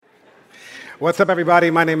What's up,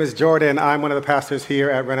 everybody? My name is Jordan. I'm one of the pastors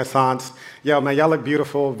here at Renaissance. Yo, man, y'all look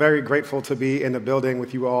beautiful. Very grateful to be in the building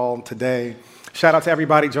with you all today. Shout out to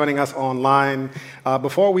everybody joining us online.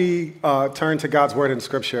 Before we turn to God's Word in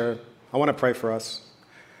Scripture, I want to pray for us.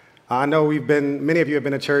 I know many of you have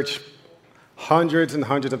been to church hundreds and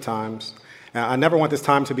hundreds of times. I never want this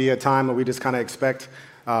time to be a time where we just kind of expect,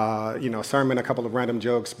 a sermon, a couple of random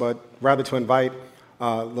jokes, but rather to invite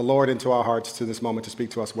the Lord into our hearts to this moment to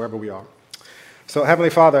speak to us wherever we are. So, Heavenly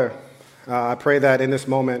Father, I pray that in this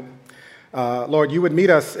moment, Lord, you would meet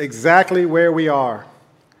us exactly where we are.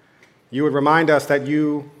 You would remind us that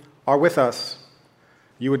you are with us.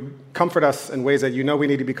 You would comfort us in ways that you know we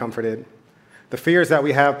need to be comforted. The fears that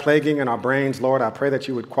we have plaguing in our brains, Lord, I pray that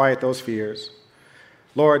you would quiet those fears.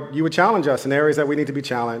 Lord, you would challenge us in areas that we need to be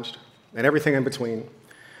challenged and everything in between.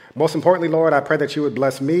 Most importantly, Lord, I pray that you would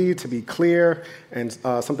bless me to be clear and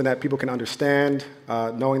something that people can understand,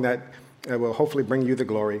 knowing that it will hopefully bring you the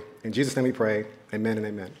glory. In Jesus' name we pray, amen and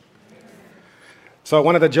amen. So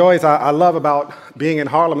one of the joys I love about being in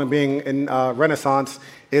Harlem and being in Renaissance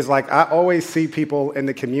is I always see people in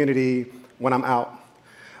the community when I'm out.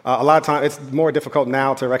 A lot of times it's more difficult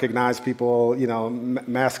now to recognize people,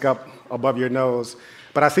 mask up above your nose.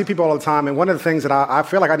 But I see people all the time, and one of the things that I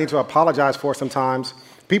feel like I need to apologize for sometimes,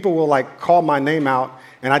 people will call my name out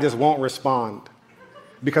and I just won't respond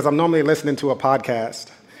because I'm normally listening to a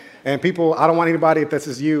podcast. And people, I don't want anybody, if this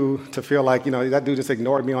is you, to feel like, that dude just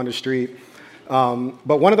ignored me on the street.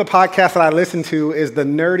 But one of the podcasts that I listen to is the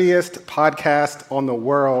nerdiest podcast on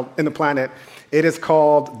the planet. It is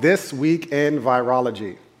called This Week in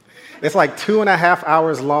Virology. It's 2.5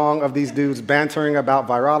 hours long of these dudes bantering about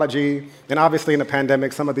virology. And obviously in the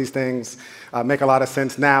pandemic, some of these things make a lot of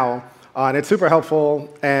sense now. And it's super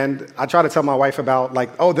helpful. And I try to tell my wife about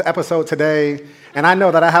the episode today. And I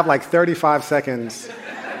know that I have 35 seconds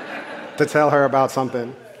to tell her about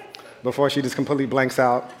something before she just completely blanks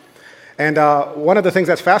out. And one of the things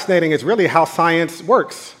that's fascinating is really how science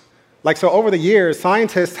works. So over the years,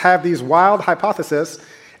 scientists have these wild hypotheses,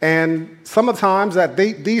 and sometimes that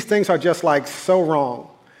these things are just so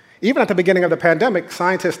wrong. Even at the beginning of the pandemic,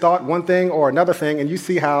 scientists thought one thing or another thing, and you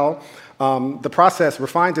see how the process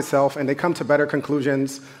refines itself, and they come to better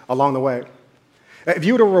conclusions along the way. If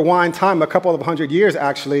you were to rewind time a couple of hundred years,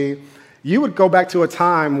 actually, you would go back to a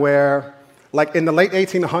time where, in the late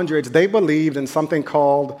 1800s, they believed in something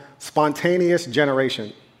called spontaneous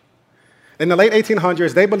generation. In the late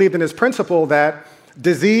 1800s, they believed in this principle that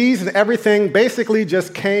disease and everything basically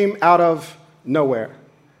just came out of nowhere.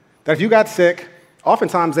 That if you got sick,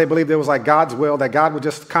 oftentimes they believed it was God's will, that God would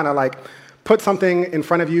just kind of put something in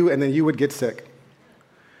front of you and then you would get sick.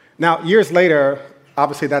 Now, years later,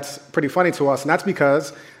 obviously that's pretty funny to us, and that's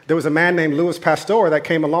because there was a man named Louis Pasteur that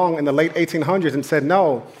came along in the late 1800s and said,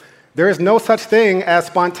 no, there is no such thing as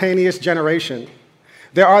spontaneous generation.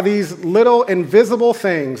 There are these little invisible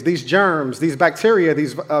things, these germs, these bacteria,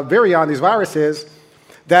 these virion, these viruses,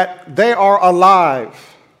 that they are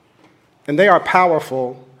alive and they are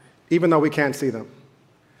powerful even though we can't see them.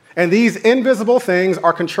 And these invisible things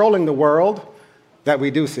are controlling the world that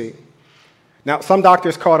we do see. Now, some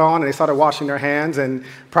doctors caught on and they started washing their hands and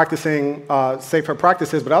practicing safer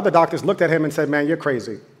practices, but other doctors looked at him and said, man, you're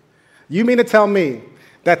crazy. You mean to tell me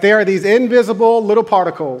that there are these invisible little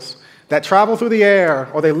particles that travel through the air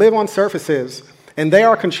or they live on surfaces and they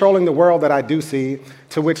are controlling the world that I do see?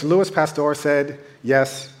 To which Louis Pasteur said,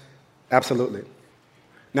 yes, absolutely.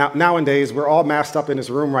 Now, nowadays, we're all masked up in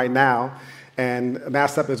this room right now and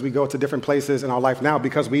masked up as we go to different places in our life now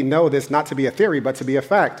because we know this not to be a theory but to be a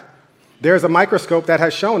fact. There's a microscope that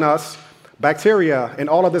has shown us bacteria and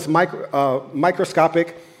all of this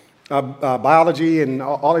microscopic biology and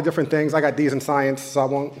all the different things. I got D's in science, so I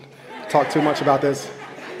won't talk too much about this.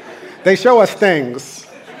 They show us things,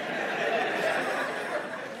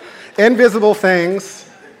 invisible things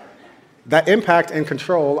that impact and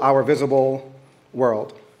control our visible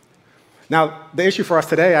world. Now, the issue for us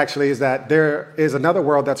today actually is that there is another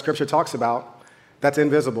world that Scripture talks about that's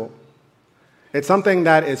invisible. It's something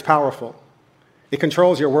that is powerful. It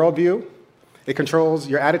controls your worldview. It controls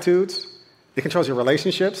your attitudes. It controls your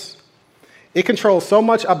relationships. It controls so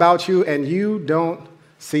much about you, and you don't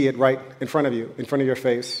see it right in front of you, in front of your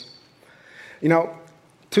face.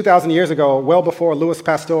 2,000 years ago, well before Louis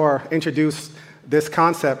Pasteur introduced this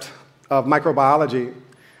concept of microbiology,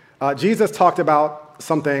 Jesus talked about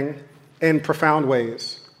something in profound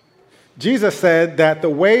ways. Jesus said that the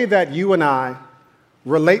way that you and I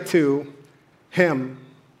relate to Him,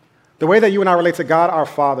 the way that you and I relate to God our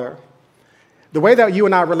Father, the way that you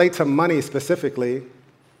and I relate to money specifically,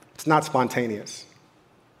 it's not spontaneous.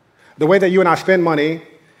 The way that you and I spend money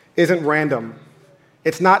isn't random.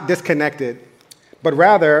 It's not disconnected, but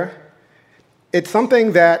rather it's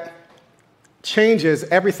something that changes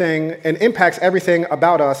everything and impacts everything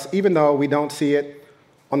about us, even though we don't see it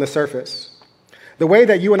on the surface. The way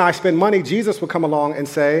that you and I spend money, Jesus would come along and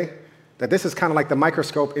say that this is kind of like the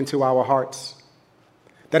microscope into our hearts.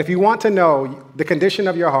 That if you want to know the condition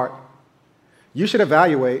of your heart, you should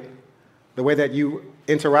evaluate the way that you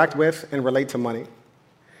interact with and relate to money.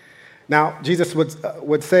 Now, Jesus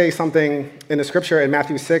would say something in the scripture in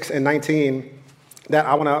Matthew 6:19 that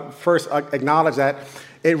I want to first acknowledge that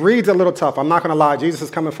it reads a little tough. I'm not going to lie. Jesus is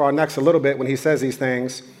coming for our necks a little bit when he says these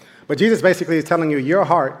things. But Jesus basically is telling you your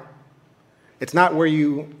heart, it's not where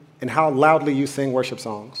you and how loudly you sing worship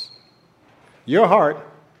songs. Your heart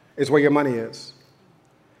is where your money is.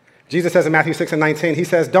 Jesus says in Matthew 6:19, he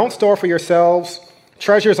says, "Don't store for yourselves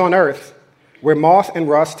treasures on earth where moth and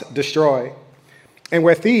rust destroy and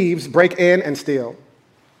where thieves break in and steal.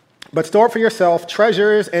 But store for yourself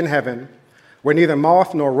treasures in heaven where neither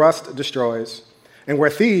moth nor rust destroys and where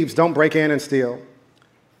thieves don't break in and steal.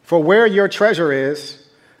 For where your treasure is,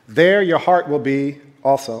 there your heart will be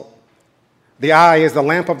also. The eye is the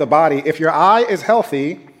lamp of the body. If your eye is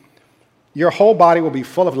healthy, your whole body will be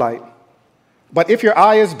full of light. But if your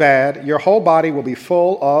eye is bad, your whole body will be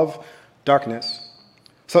full of darkness.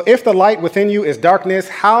 So if the light within you is darkness,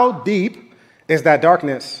 how deep is that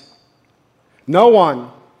darkness?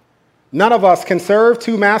 None of us can serve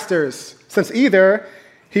two masters, since either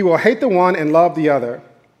he will hate the one and love the other,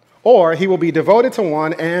 or he will be devoted to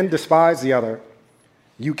one and despise the other.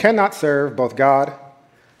 You cannot serve both God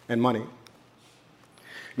and money."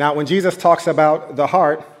 Now, when Jesus talks about the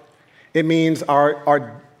heart, it means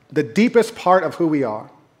the deepest part of who we are.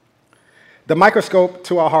 The microscope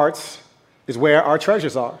to our hearts is where our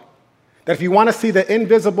treasures are. That if you want to see the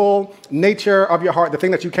invisible nature of your heart, the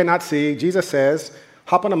thing that you cannot see, Jesus says,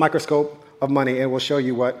 hop on a microscope of money and it will show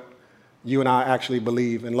you what you and I actually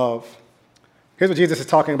believe and love. Here's what Jesus is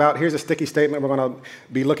talking about. Here's a sticky statement we're going to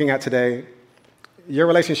be looking at today. Your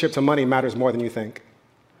relationship to money matters more than you think.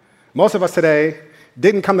 Most of us today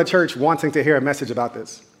didn't come to church wanting to hear a message about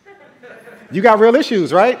this. You got real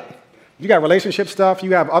issues, right? You got relationship stuff.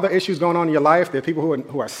 You have other issues going on in your life. There are people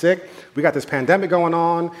who are sick. We got this pandemic going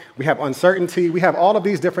on. We have uncertainty. We have all of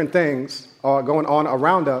these different things going on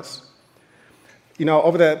around us. You know,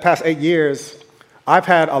 over the past 8 years, I've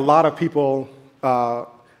had a lot of people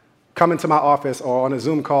come into my office or on a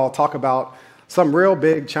Zoom call talk about some real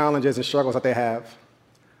big challenges and struggles that they have.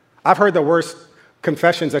 I've heard the worst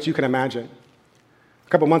confessions that you can imagine. A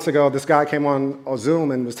couple months ago, this guy came on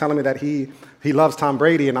Zoom and was telling me that he loves Tom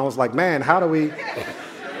Brady, and I was like, man, how do we...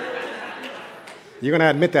 You're going to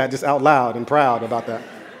admit that just out loud and proud about that.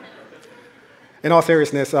 In all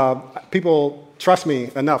seriousness, people trust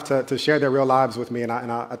me enough to share their real lives with me, and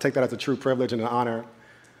I take that as a true privilege and an honor.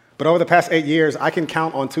 But over the past 8 years, I can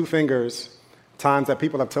count on 2 fingers times that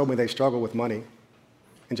people have told me they struggle with money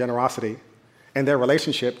and generosity and their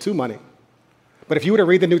relationship to money. But if you were to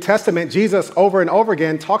read the New Testament, Jesus over and over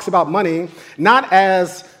again talks about money not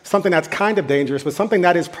as something that's kind of dangerous, but something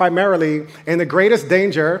that is primarily in the greatest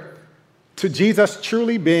danger to Jesus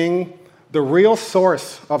truly being the real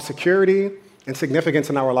source of security and significance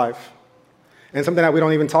in our life, and something that we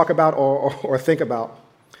don't even talk about or think about.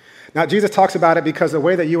 Now, Jesus talks about it because the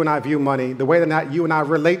way that you and I view money, the way that you and I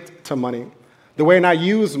relate to money, the way that I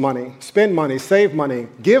use money, spend money, save money,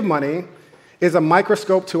 give money, is a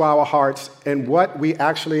microscope to our hearts and what we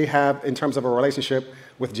actually have in terms of a relationship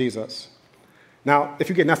with Jesus. Now, if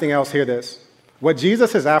you get nothing else, hear this. What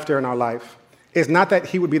Jesus is after in our life is not that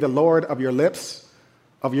he would be the Lord of your lips,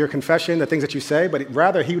 of your confession, the things that you say, but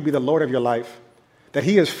rather he would be the Lord of your life. That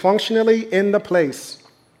he is functionally in the place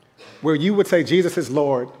where you would say Jesus is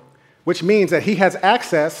Lord, which means that he has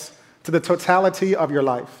access to the totality of your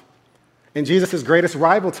life. And Jesus' greatest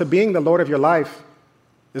rival to being the Lord of your life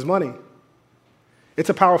is money. It's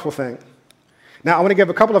a powerful thing. Now, I want to give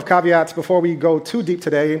a couple of caveats before we go too deep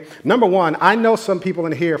today. Number one, I know some people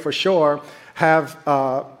in here for sure have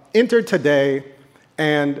entered today,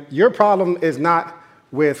 and your problem is not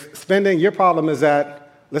with spending. Your problem is that,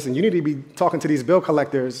 listen, you need to be talking to these bill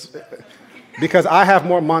collectors because I have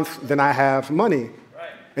more months than I have money. Right.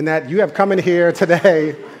 And that you have come in here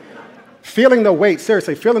today feeling the weight,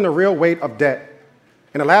 seriously, feeling the real weight of debt.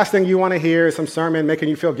 And the last thing you want to hear is some sermon making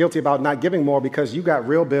you feel guilty about not giving more because you got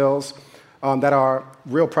real bills that are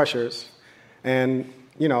real pressures. And,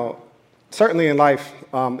 you know, certainly in life,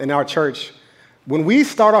 in our church, when we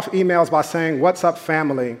start off emails by saying, "What's up,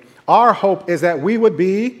 family?" our hope is that we would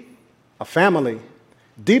be a family,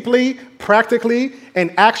 deeply, practically,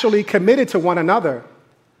 and actually committed to one another.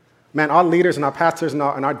 Man, our leaders and our pastors and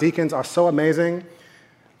our deacons are so amazing.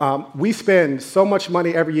 We spend so much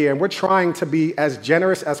money every year, and we're trying to be as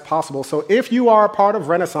generous as possible. So if you are a part of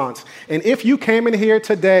Renaissance, and if you came in here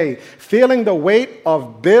today feeling the weight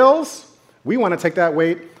of bills, we want to take that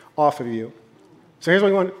weight off of you. So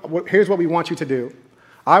here's what we want you to do.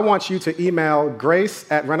 I want you to email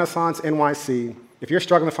grace@renaissancenyc if you're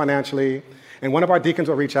struggling financially, and one of our deacons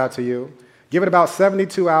will reach out to you. Give it about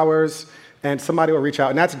 72 hours, and somebody will reach out.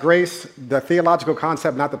 And that's Grace, the theological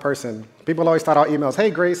concept, not the person. People always start out emails,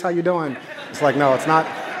 "Hey, Grace, how you doing?" It's like, no, it's not.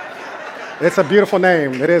 It's a beautiful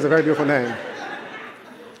name. It is a very beautiful name.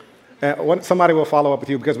 And somebody will follow up with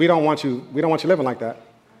you because we don't want you living like that.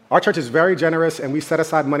 Our church is very generous, and we set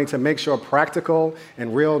aside money to make sure practical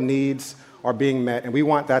and real needs are being met, and we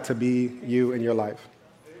want that to be you in your life.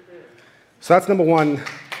 So that's number one.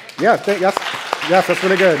 Yes, that's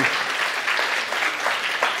really good.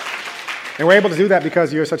 And we're able to do that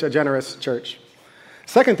because you're such a generous church.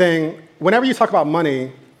 Second thing, whenever you talk about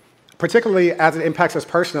money, particularly as it impacts us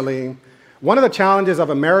personally, one of the challenges of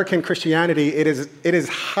American Christianity, it is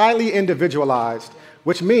highly individualized,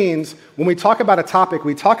 which means when we talk about a topic,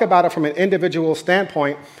 we talk about it from an individual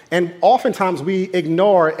standpoint, and oftentimes we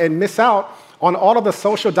ignore and miss out on all of the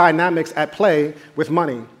social dynamics at play with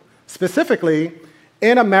money. Specifically,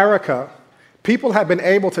 in America, people have been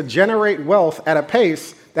able to generate wealth at a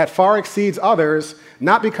pace that far exceeds others,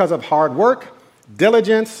 not because of hard work,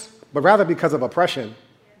 diligence, but rather because of oppression.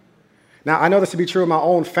 Now, I know this to be true in my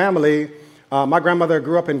own family. My grandmother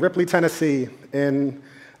grew up in Ripley, Tennessee in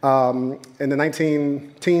the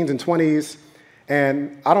 19 teens and 20s,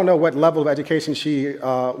 and I don't know what level of education she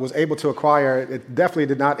was able to acquire. It definitely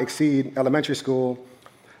did not exceed elementary school.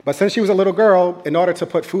 But since she was a little girl, in order to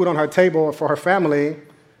put food on her table for her family,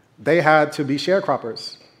 they had to be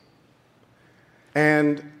sharecroppers.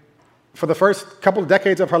 And for the first couple of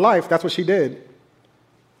decades of her life, that's what she did.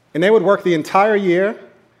 And they would work the entire year,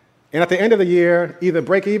 and at the end of the year, either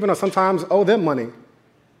break even or sometimes owe them money.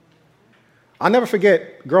 I'll never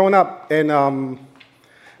forget growing up, and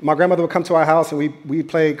my grandmother would come to our house, and we'd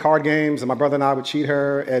play card games, and my brother and I would cheat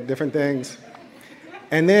her at different things.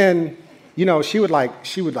 And then, she would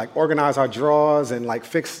organize our drawers and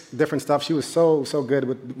fix different stuff. She was so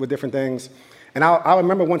good with different things. And I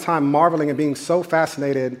remember one time marveling and being so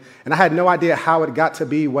fascinated, and I had no idea how it got to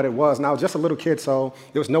be what it was. And I was just a little kid, so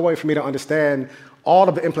there was no way for me to understand all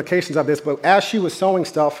of the implications of this. But as she was sewing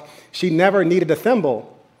stuff, she never needed a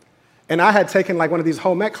thimble. And I had taken one of these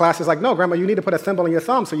home ec classes, no, Grandma, you need to put a thimble in your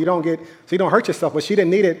thumb so you don't hurt yourself. But she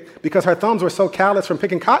didn't need it because her thumbs were so callous from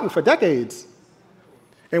picking cotton for decades.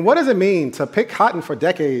 And what does it mean to pick cotton for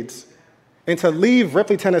decades and to leave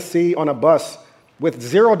Ripley, Tennessee on a bus with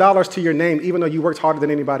 $0 to your name, even though you worked harder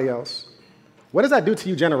than anybody else? What does that do to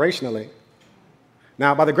you generationally?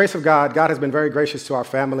 Now, by the grace of God, God has been very gracious to our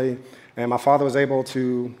family, and my father was able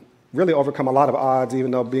to really overcome a lot of odds,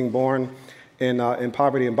 even though being born in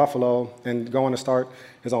poverty in Buffalo and going to start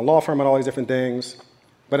his own law firm and all these different things.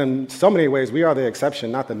 But in so many ways, we are the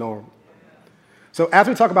exception, not the norm. So as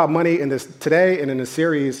we talk about money in this today and in this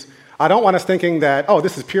series, I don't want us thinking that,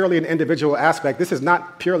 this is purely an individual aspect. This is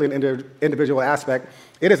not purely an individual aspect.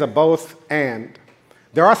 It is a both and.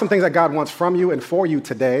 There are some things that God wants from you and for you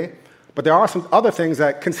today, but there are some other things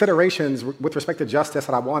considerations with respect to justice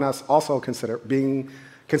that I want us also being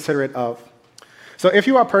considerate of. So if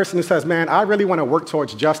you are a person who says, man, I really want to work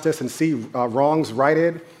towards justice and see wrongs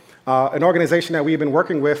righted, an organization that we've been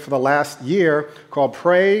working with for the last year called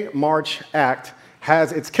Pray, March, Act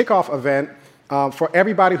has its kickoff event for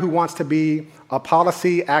everybody who wants to be a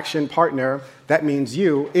policy action partner. That means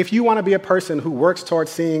you. If you want to be a person who works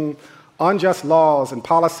towards seeing unjust laws and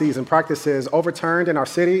policies and practices overturned in our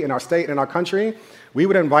city, in our state, and in our country, we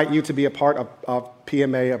would invite you to be a part of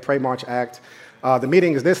PMA, Pray, March, Act. The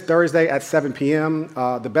meeting is this Thursday at 7 p.m.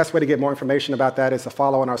 The best way to get more information about that is to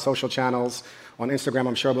follow on our social channels. On Instagram,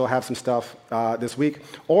 I'm sure we'll have some stuff this week.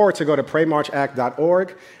 Or to go to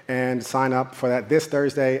praymarchact.org and sign up for that this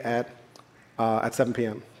Thursday at 7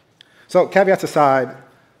 p.m. So caveats aside,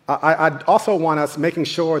 I also want us making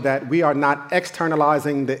sure that we are not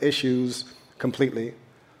externalizing the issues completely.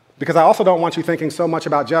 Because I also don't want you thinking so much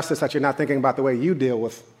about justice that you're not thinking about the way you deal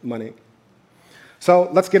with money. So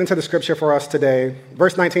let's get into the scripture for us today.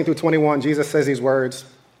 Verse 19 through 21, Jesus says these words.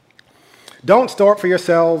 Don't store up for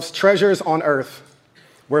yourselves treasures on earth,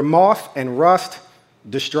 where moth and rust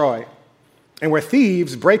destroy, and where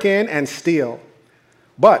thieves break in and steal.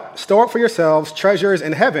 But store up for yourselves treasures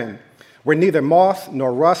in heaven, where neither moth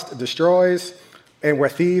nor rust destroys, and where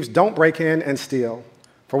thieves don't break in and steal.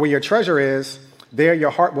 For where your treasure is, there your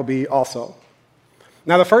heart will be also.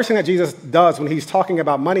 Now, the first thing that Jesus does when he's talking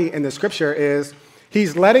about money in the scripture is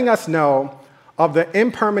he's letting us know of the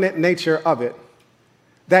impermanent nature of it,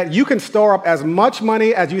 that you can store up as much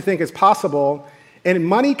money as you think is possible, and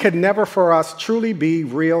money could never for us truly be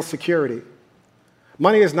real security.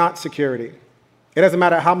 Money is not security. It doesn't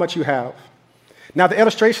matter how much you have. Now, the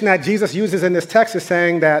illustration that Jesus uses in this text is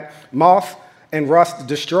saying that moth and rust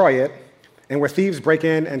destroy it, and where thieves break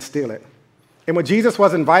in and steal it. And what Jesus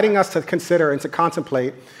was inviting us to consider and to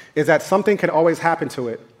contemplate is that something can always happen to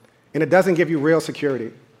it, and it doesn't give you real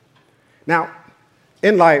security. Now,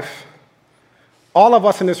 in life, all of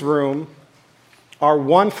us in this room are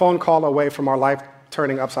one phone call away from our life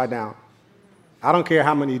turning upside down. I don't care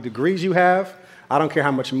how many degrees you have. I don't care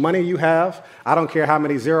how much money you have. I don't care how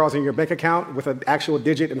many zeros in your bank account with an actual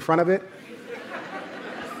digit in front of it.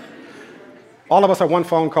 All of us are one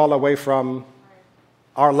phone call away from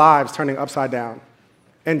our lives turning upside down.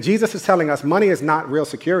 And Jesus is telling us money is not real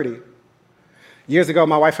security. Years ago,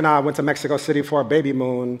 my wife and I went to Mexico City for a baby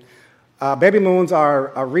moon. Baby moons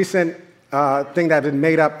are a recent thing that has been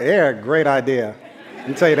made up. They're a great idea. Let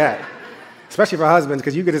me tell you that. Especially for husbands,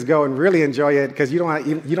 because you could just go and really enjoy it because you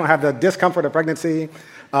don't have the discomfort of pregnancy.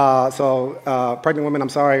 Pregnant women, I'm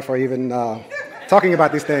sorry for even talking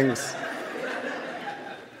about these things.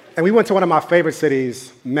 And we went to one of my favorite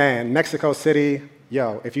cities, man, Mexico City.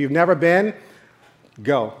 Yo, if you've never been,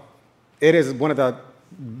 go. It is one of the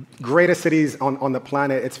greatest cities on the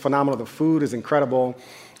planet. It's phenomenal. The food is incredible.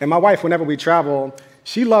 And my wife, whenever we travel,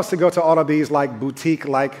 she loves to go to all of these like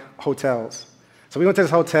boutique-like hotels. So we went to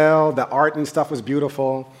this hotel, the art and stuff was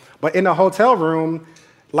beautiful, but in the hotel room,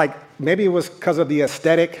 like maybe it was because of the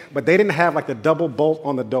aesthetic, but they didn't have like the double bolt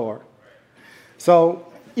on the door. So,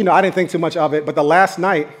 I didn't think too much of it, but the last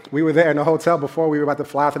night we were there in the hotel before we were about to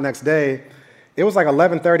fly out the next day, it was like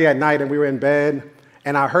 11:30 at night and we were in bed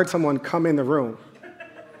and I heard someone come in the room.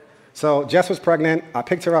 So Jess was pregnant, I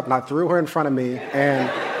picked her up and I threw her in front of me and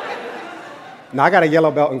now I got a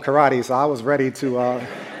yellow belt in karate, so I was ready to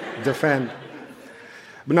defend.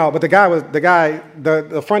 But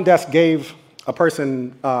the front desk gave a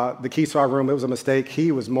person the keys to our room. It was a mistake.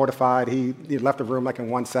 He was mortified. He left the room like in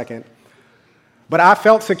 1 second. But I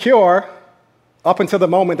felt secure up until the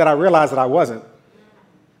moment that I realized that I wasn't.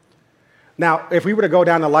 Now, if we were to go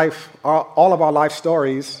down to life, all of our life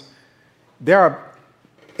stories, there are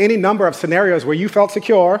any number of scenarios where you felt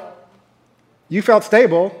secure, you felt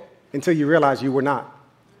stable, until you realized you were not.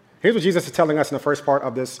 Here's what Jesus is telling us in the first part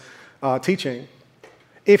of this teaching.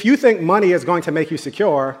 If you think money is going to make you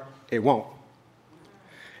secure, it won't.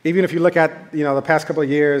 Even if you look at the past couple of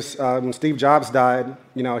years, when Steve Jobs died,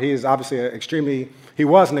 he is obviously he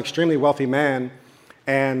was an extremely wealthy man,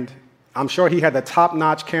 and I'm sure he had the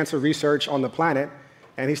top-notch cancer research on the planet,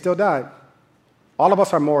 and he still died. All of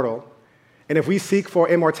us are mortal, and if we seek for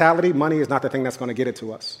immortality, money is not the thing that's going to get it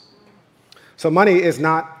to us. So money is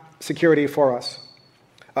not security for us.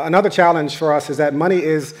 Another challenge for us is that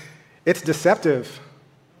it's deceptive.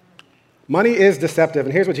 Money is deceptive,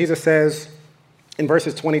 and here's what Jesus says in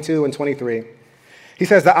verses 22 and 23. He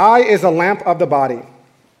says, "The eye is a lamp of the body.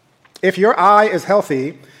 If your eye is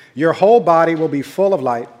healthy, your whole body will be full of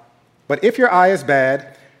light. But if your eye is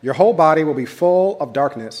bad, your whole body will be full of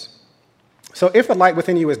darkness. So if the light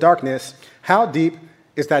within you is darkness, how deep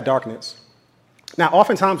is that darkness?" Now,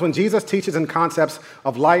 oftentimes when Jesus teaches in concepts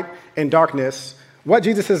of light and darkness, what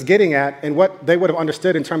Jesus is getting at and what they would have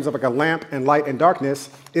understood in terms of like a lamp and light and darkness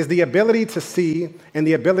is the ability to see and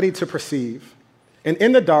the ability to perceive. And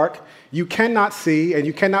in the dark, you cannot see and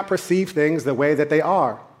you cannot perceive things the way that they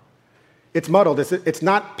are. It's muddled. It's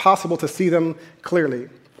not possible to see them clearly.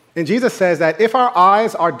 And Jesus says that if our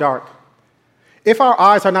eyes are dark, if our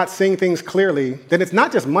eyes are not seeing things clearly, then it's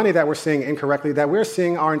not just money that we're seeing incorrectly, that we're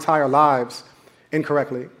seeing our entire lives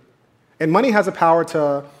incorrectly. And money has a power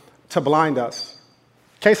to blind us.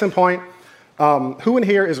 Case in point, who in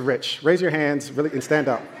here is rich? Raise your hands really and stand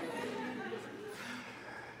up.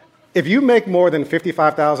 If you make more than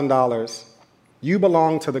 $55,000, you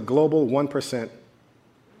belong to the global 1%.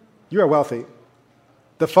 You are wealthy.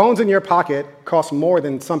 The phones in your pocket cost more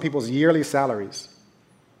than some people's yearly salaries.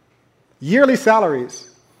 Yearly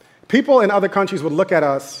salaries. People in other countries would look at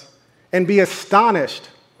us and be astonished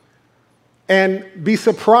and be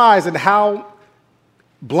surprised at how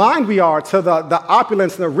blind we are to the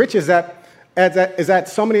opulence and the riches that is at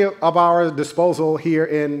so many of our disposal here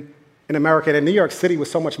in America and in New York City with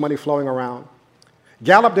so much money flowing around.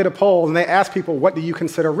 Gallup did a poll and they asked people, what do you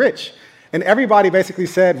consider rich? And everybody basically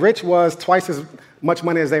said rich was twice as much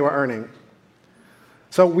money as they were earning.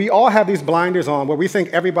 So we all have these blinders on where we think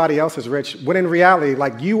everybody else is rich, when in reality,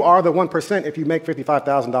 like you are the 1% if you make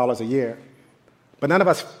 $55,000 a year. But none of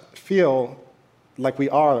us feel like we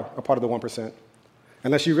are a part of the 1%.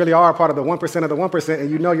 Unless you really are a part of the 1% of the 1% and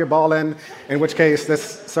you know you're balling, in which case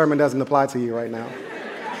this sermon doesn't apply to you right now.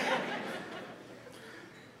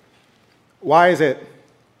 Why is it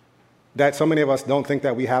that so many of us don't think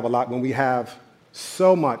that we have a lot when we have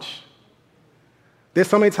so much? There's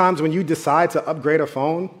so many times when you decide to upgrade a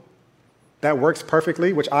phone that works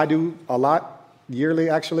perfectly, which I do a lot, yearly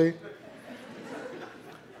actually.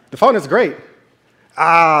 The phone is great.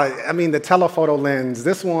 The telephoto lens,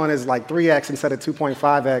 this one is like 3x instead of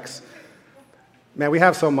 2.5x. Man, we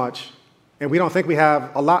have so much, and we don't think we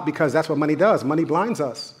have a lot because that's what money does. Money blinds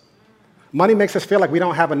us. Money makes us feel like we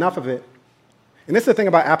don't have enough of it. And this is the thing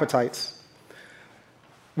about appetites.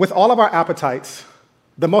 With all of our appetites,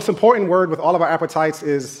 the most important word with all of our appetites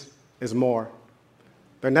is more.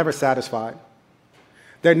 They're never satisfied.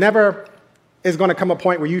 There never is going to come a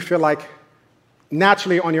point where you feel like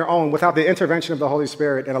naturally on your own, without the intervention of the Holy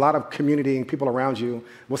Spirit and a lot of community and people around you,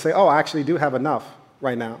 will say, oh, I actually do have enough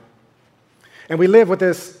right now. And we live with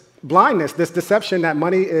this blindness, this deception that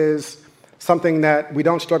money is something that we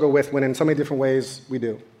don't struggle with when in so many different ways we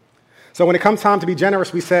do. So when it comes time to be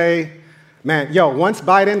generous, we say, man, once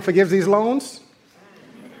Biden forgives these loans,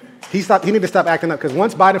 he need to stop acting up, because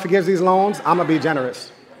once Biden forgives these loans, I'm going to be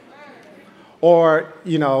generous. Or,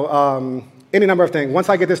 any number of things. Once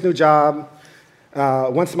I get this new job,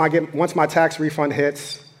 once my tax refund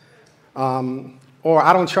hits, or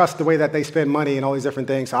I don't trust the way that they spend money and all these different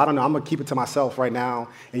things, so I don't know, I'm going to keep it to myself right now,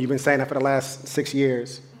 and you've been saying that for the last 6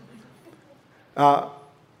 years.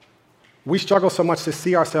 We struggle so much to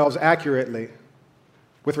see ourselves accurately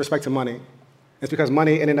with respect to money. It's because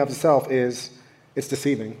money in and of itself it's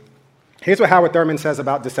deceiving. Here's what Howard Thurman says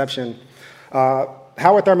about deception.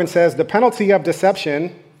 Howard Thurman says, the penalty of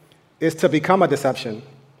deception is to become a deception,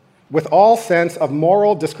 with all sense of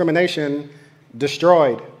moral discrimination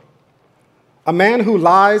destroyed. A man who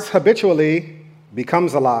lies habitually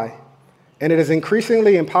becomes a lie, and it is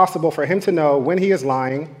increasingly impossible for him to know when he is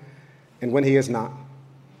lying and when he is not.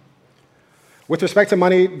 With respect to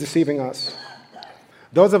money deceiving us,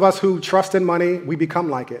 those of us who trust in money, we become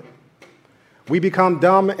like it. We become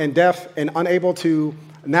dumb and deaf and unable to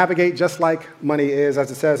navigate just like money is,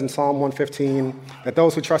 as it says in Psalm 115, that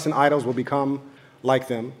those who trust in idols will become like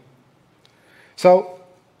them. So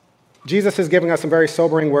Jesus is giving us some very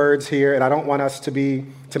sobering words here, and I don't want us to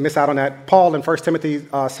miss out on that. Paul in 1 Timothy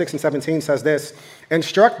 6 and 17 says this,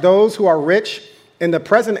 instruct those who are rich in the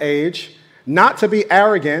present age not to be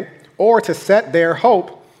arrogant or to set their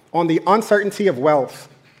hope on the uncertainty of wealth,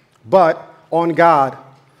 but on God,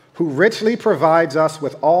 who richly provides us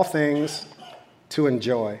with all things to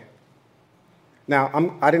enjoy.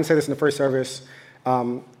 Now, I didn't say this in the first service,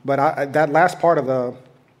 but that last part of the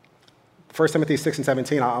 1 Timothy 6 and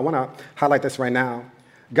 17, I want to highlight this right now.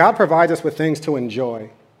 God provides us with things to enjoy.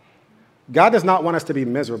 God does not want us to be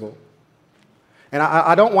miserable. And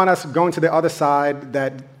I don't want us going to the other side,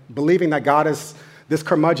 that believing that God is this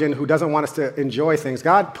curmudgeon who doesn't want us to enjoy things.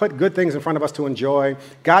 God put good things in front of us to enjoy.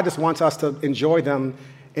 God just wants us to enjoy them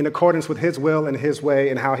in accordance with his will and his way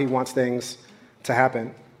and how he wants things to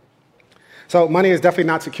happen. So money is definitely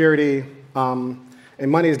not security, and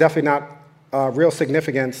money is definitely not real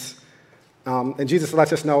significance. And Jesus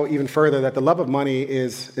lets us know even further that the love of money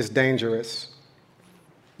is dangerous.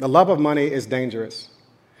 The love of money is dangerous.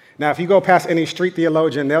 Now, if you go past any street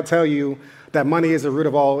theologian, they'll tell you that money is the root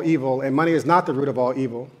of all evil, and money is not the root of all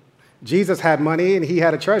evil. Jesus had money, and he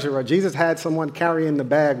had a treasurer. Jesus had someone carrying the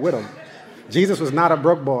bag with him. Jesus was not a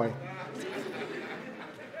broke boy.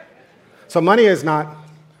 So money is not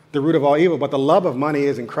the root of all evil, but the love of money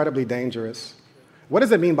is incredibly dangerous. What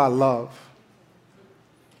does it mean by love?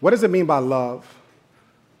 What does it mean by love?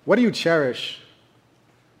 What do you cherish?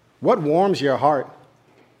 What warms your heart?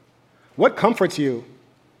 What comforts you?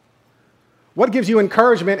 What gives you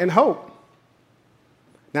encouragement and hope?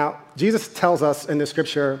 Now, Jesus tells us in the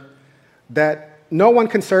scripture that no one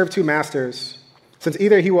can serve two masters, since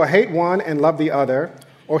either he will hate one and love the other,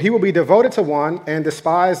 or he will be devoted to one and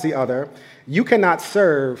despise the other. You cannot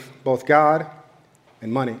serve both God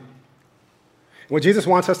and money. What Jesus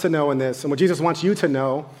wants us to know in this, and what Jesus wants you to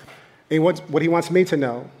know, and what he wants me to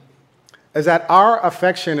know, is that our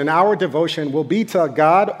affection and our devotion will be to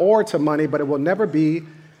God or to money, but it will never be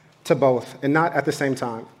to both, and not at the same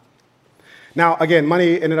time. Now, again,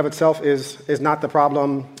 money in and of itself is not the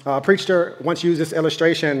problem. A preacher once used this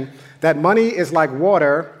illustration that money is like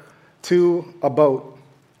water to a boat.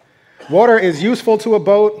 Water is useful to a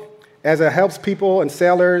boat as it helps people and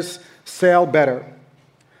sailors sail better.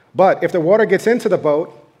 But if the water gets into the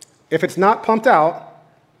boat, if it's not pumped out,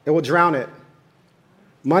 it will drown it.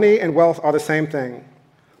 Money and wealth are the same thing.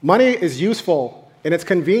 Money is useful and it's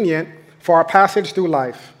convenient for our passage through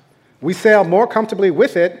life. We sail more comfortably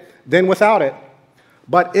with it than without it.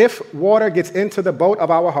 But if water gets into the boat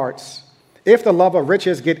of our hearts, if the love of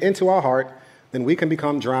riches get into our heart, then we can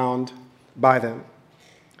become drowned by them.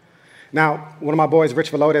 Now, one of my boys,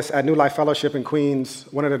 Rich Velotis, at New Life Fellowship in Queens,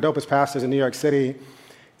 one of the dopest pastors in New York City,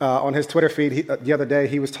 on his Twitter feed the other day,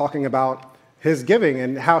 he was talking about his giving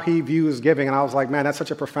and how he views giving. And I was like, man, that's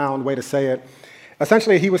such a profound way to say it.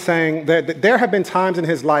 Essentially, he was saying that there have been times in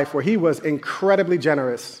his life where he was incredibly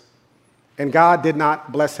generous, and God did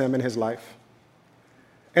not bless him in his life.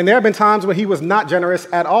 And there have been times when he was not generous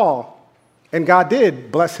at all, and God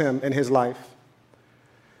did bless him in his life.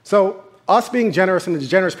 So us being generous and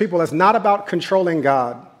generous people is not about controlling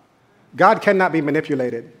God. God cannot be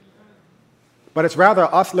manipulated. But it's rather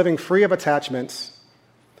us living free of attachments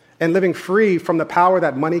and living free from the power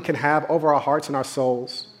that money can have over our hearts and our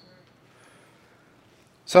souls.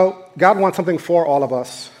 So God wants something for all of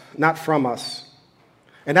us, not from us.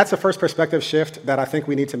 And that's the first perspective shift that I think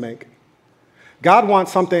we need to make. God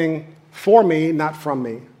wants something for me, not from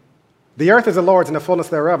me. The earth is the Lord's and the fullness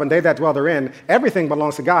thereof, and they that dwell therein. Everything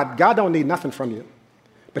belongs to God. God don't need nothing from you,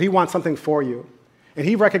 but he wants something for you. And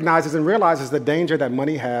he recognizes and realizes the danger that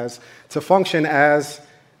money has to function as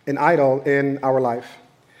an idol in our life.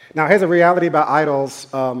 Now, here's a reality about idols.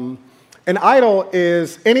 An idol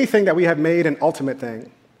is anything that we have made an ultimate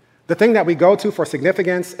thing, the thing that we go to for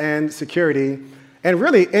significance and security, and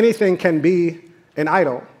really anything can be an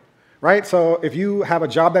idol, right? So if you have a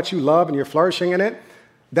job that you love and you're flourishing in it,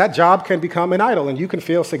 that job can become an idol, and you can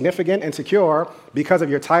feel significant and secure because of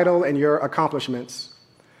your title and your accomplishments.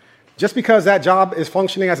 Just because that job is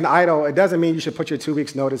functioning as an idol, it doesn't mean you should put your 2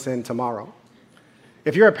 weeks' notice in tomorrow.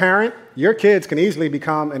 If you're a parent, your kids can easily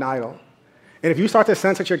become an idol. And if you start to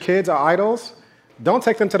sense that your kids are idols, don't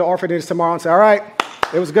take them to the orphanage tomorrow and say, all right,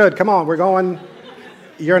 it was good, come on, we're going.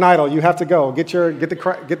 You're an idol, you have to go. Get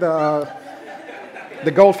the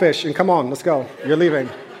goldfish and come on, let's go. You're leaving.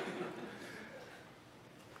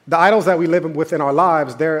 The idols that we live with in our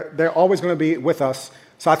lives, they're always going to be with us.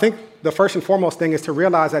 So I think the first and foremost thing is to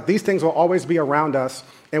realize that these things will always be around us,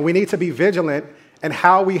 and we need to be vigilant in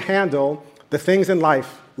how we handle the things in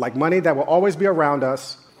life, like money, that will always be around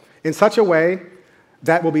us in such a way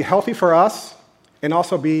that will be healthy for us and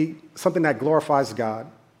also be something that glorifies God.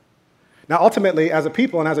 Now, ultimately, as a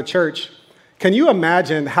people and as a church, can you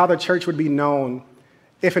imagine how the church would be known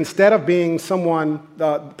if instead of being someone,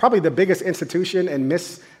 probably the biggest institution in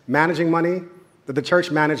mismanaging money, that the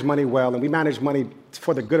church managed money well, and we manage money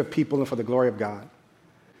for the good of people and for the glory of God?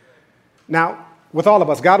 Now, with all of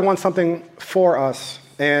us, God wants something for us,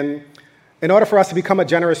 and in order for us to become a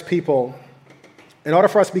generous people, in order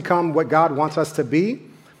for us to become what God wants us to be,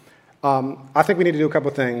 I think we need to do a couple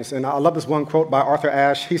of things. And I love this one quote by Arthur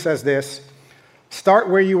Ashe. He says this: start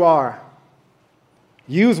where you are,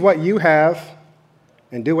 use what you have,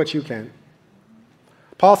 and do what you can.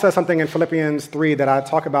 Paul says something in Philippians 3 that I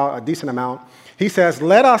talk about a decent amount. He says,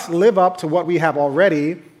 let us live up to what we have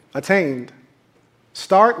already attained.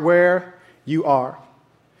 Start where you are.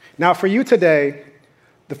 Now, for you today,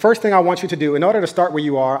 the first thing I want you to do, in order to start where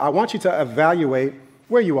you are, I want you to evaluate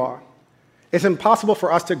where you are. It's impossible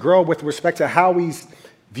for us to grow with respect to how we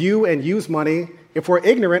view and use money if we're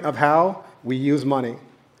ignorant of how we use money.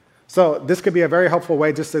 So this could be a very helpful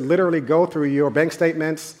way just to literally go through your bank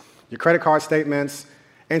statements, your credit card statements,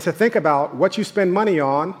 and to think about what you spend money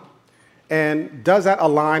on, and does that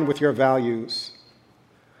align with your values?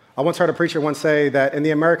 I once heard a preacher once say that in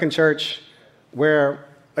the American church,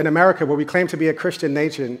 in America, where we claim to be a Christian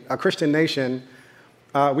nation,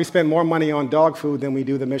 we spend more money on dog food than we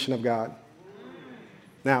do the mission of God.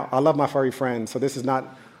 Now, I love my furry friends, so this is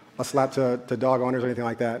not a slap to dog owners or anything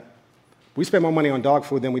like that. We spend more money on dog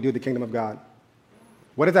food than we do the kingdom of God.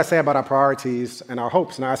 What does that say about our priorities and our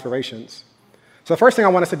hopes and our aspirations? So the first thing I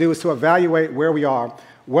want us to do is to evaluate where we are.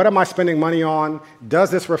 What am I spending money on? Does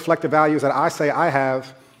this reflect the values that I say I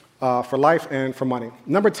have for life and for money?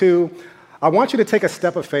 Number two, I want you to take a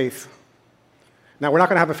step of faith. Now, we're not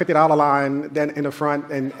going to have a $50 line then in the front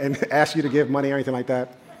and ask you to give money or anything like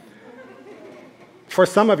that. For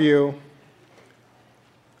some of you,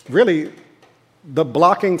 really, the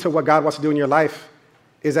blocking to what God wants to do in your life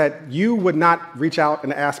is that you would not reach out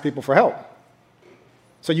and ask people for help.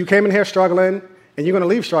 So you came in here struggling, and you're going to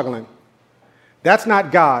leave struggling. That's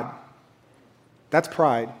not God. That's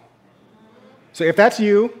pride. So if that's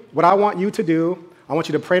you, what I want you to do, I want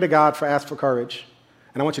you to pray to God ask for courage.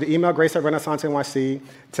 And I want you to email Grace at Renaissance NYC,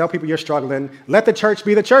 tell people you're struggling. Let the church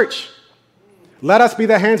be the church. Let us be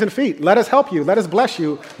the hands and feet. Let us help you. Let us bless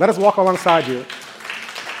you. Let us walk alongside you.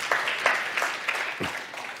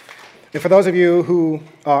 And for those of you who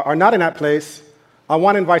are not in that place, I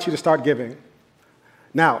want to invite you to start giving.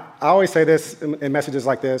 Now, I always say this in messages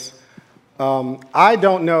like this. I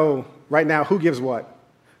don't know right now who gives what.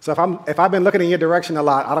 So if I've been looking in your direction a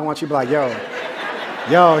lot, I don't want you to be like,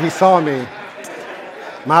 yo, he saw me.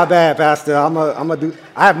 My bad, Pastor.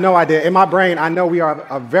 I have no idea. In my brain, I know we are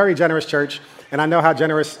a very generous church, and I know how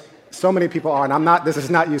generous so many people are, and this is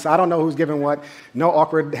not you, so I don't know who's giving what. No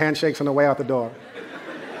awkward handshakes on the way out the door.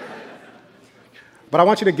 But I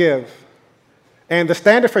want you to give. And the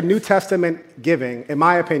standard for New Testament giving, in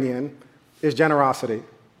my opinion, is generosity.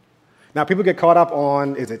 Now, people get caught up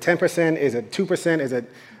on, is it 10%? Is it 2%?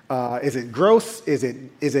 Is it gross? Is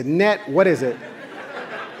it net? What is it?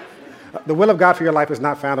 The will of God for your life is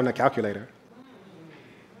not found on a calculator.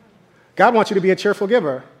 God wants you to be a cheerful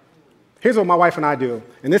giver. Here's what my wife and I do.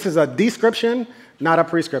 And this is a description, not a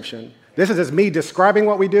prescription. This is just me describing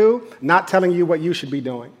what we do, not telling you what you should be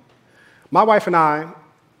doing. My wife and I,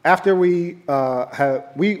 after we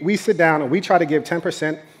sit down and we try to give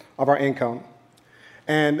 10% of our income.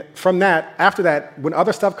 And from that, after that, when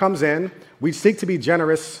other stuff comes in, we seek to be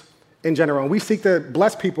generous in general. And we seek to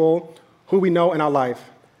bless people who we know in our life.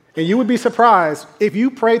 And you would be surprised if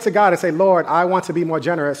you pray to God and say, Lord, I want to be more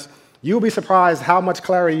generous. You'll be surprised how much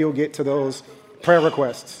clarity you'll get to those prayer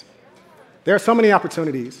requests. There are so many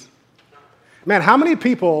opportunities. Man, how many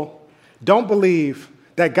people don't believe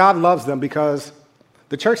that God loves them because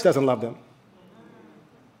the church doesn't love them?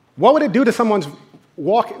 What would it do to someone's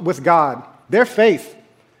walk with God, their faith,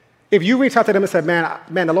 if you reach out to them and said,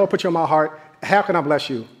 man, the Lord put you on my heart. How can I bless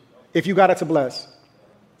you? If you got it to bless,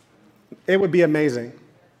 it would be amazing.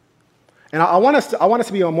 And I want us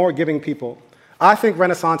to be a more giving people. I think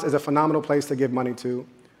Renaissance is a phenomenal place to give money to.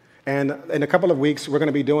 And in a couple of weeks, we're going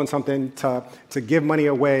to be doing something to give money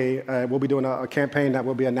away. We'll be doing a campaign that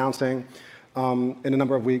we'll be announcing in a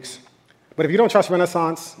number of weeks. But if you don't trust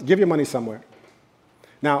Renaissance, give your money somewhere.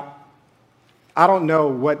 Now, I don't know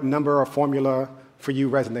what number or formula for you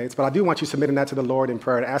resonates, but I do want you submitting that to the Lord in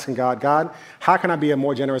prayer and asking God, how can I be a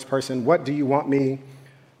more generous person? What do you want me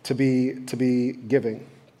to be giving?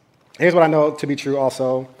 Here's what I know to be true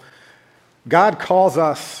also. God calls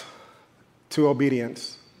us to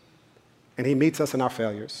obedience, and he meets us in our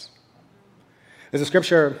failures. There's a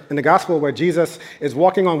scripture in the gospel where Jesus is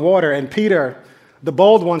walking on water, and Peter, the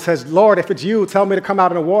bold one, says, Lord, if it's you, tell me to come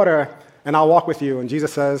out in the water, and I'll walk with you. And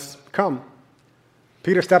Jesus says, come.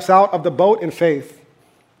 Peter steps out of the boat in faith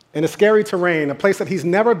in a scary terrain, a place that he's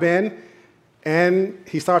never been, and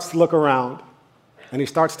he starts to look around, and he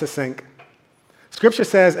starts to sink. Scripture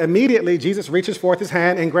says immediately Jesus reaches forth his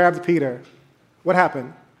hand and grabs Peter. What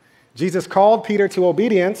happened? Jesus called Peter to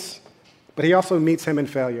obedience, but he also meets him in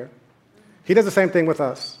failure. He does the same thing with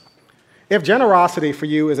us. If generosity for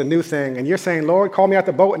you is a new thing and you're saying, Lord, call me out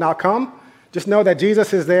the boat and I'll come, just know that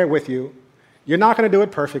Jesus is there with you. You're not going to do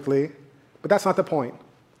it perfectly, but that's not the point.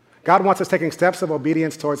 God wants us taking steps of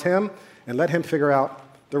obedience towards him and let him figure out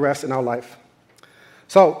the rest in our life.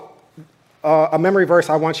 So, a memory verse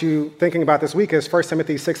I want you thinking about this week is 1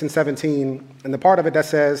 Timothy 6:17, and the part of it that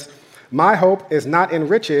says, my hope is not in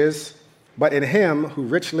riches, but in him who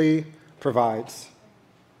richly provides.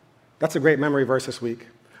 That's a great memory verse this week.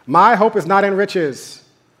 My hope is not in riches,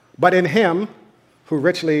 but in him who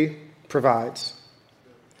richly provides.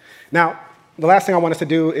 Now, the last thing I want us to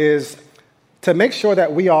do is to make sure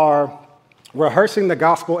that we are rehearsing the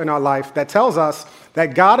gospel in our life that tells us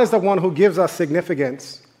that God is the one who gives us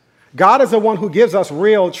significance. God is the one who gives us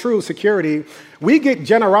real, true security. We get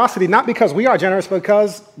generosity not because we are generous,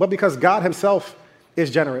 but because God himself is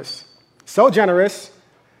generous. So generous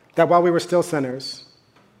that while we were still sinners,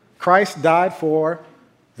 Christ died for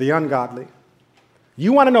the ungodly.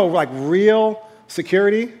 You want to know real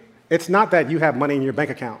security? It's not that you have money in your bank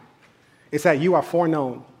account. It's that you are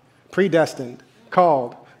foreknown, predestined,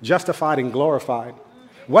 called, justified, and glorified.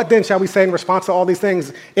 What then shall we say in response to all these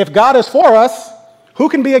things? If God is for us, who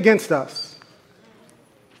can be against us?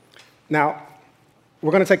 Now,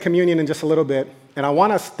 we're going to take communion in just a little bit, and I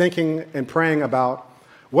want us thinking and praying about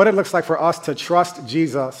what it looks like for us to trust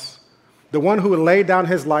Jesus, the one who laid down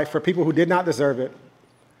his life for people who did not deserve it,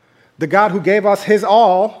 the God who gave us his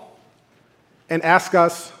all and asked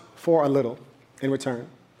us for a little in return.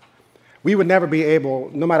 We would never be able,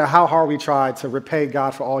 no matter how hard we tried, to repay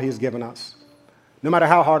God for all he's given us, no matter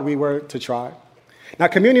how hard we were to try. Now,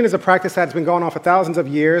 communion is a practice that's been going on for thousands of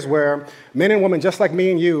years where men and women just like me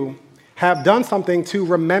and you have done something to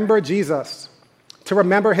remember Jesus, to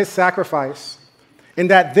remember his sacrifice, and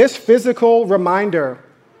that this physical reminder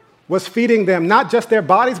was feeding them not just their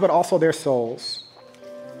bodies, but also their souls.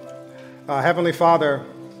 Heavenly Father,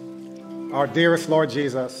 our dearest Lord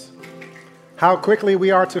Jesus, How quickly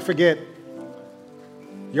we are to forget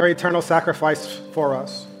your eternal sacrifice for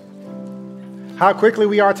us. How quickly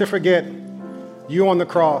we are to forget you on the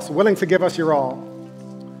cross, willing to give us your all.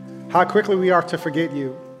 How quickly we are to forget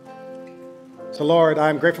you. So Lord,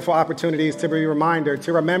 I am grateful for opportunities to be reminded,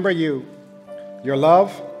 to remember you, your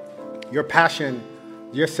love, your passion,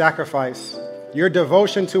 your sacrifice, your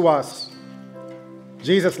devotion to us.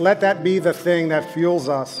 Jesus, let that be the thing that fuels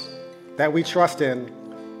us, that we trust in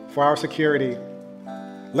for our security.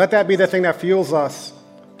 Let that be the thing that fuels us,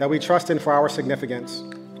 that we trust in for our significance.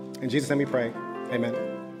 In Jesus' name we pray.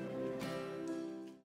 Amen.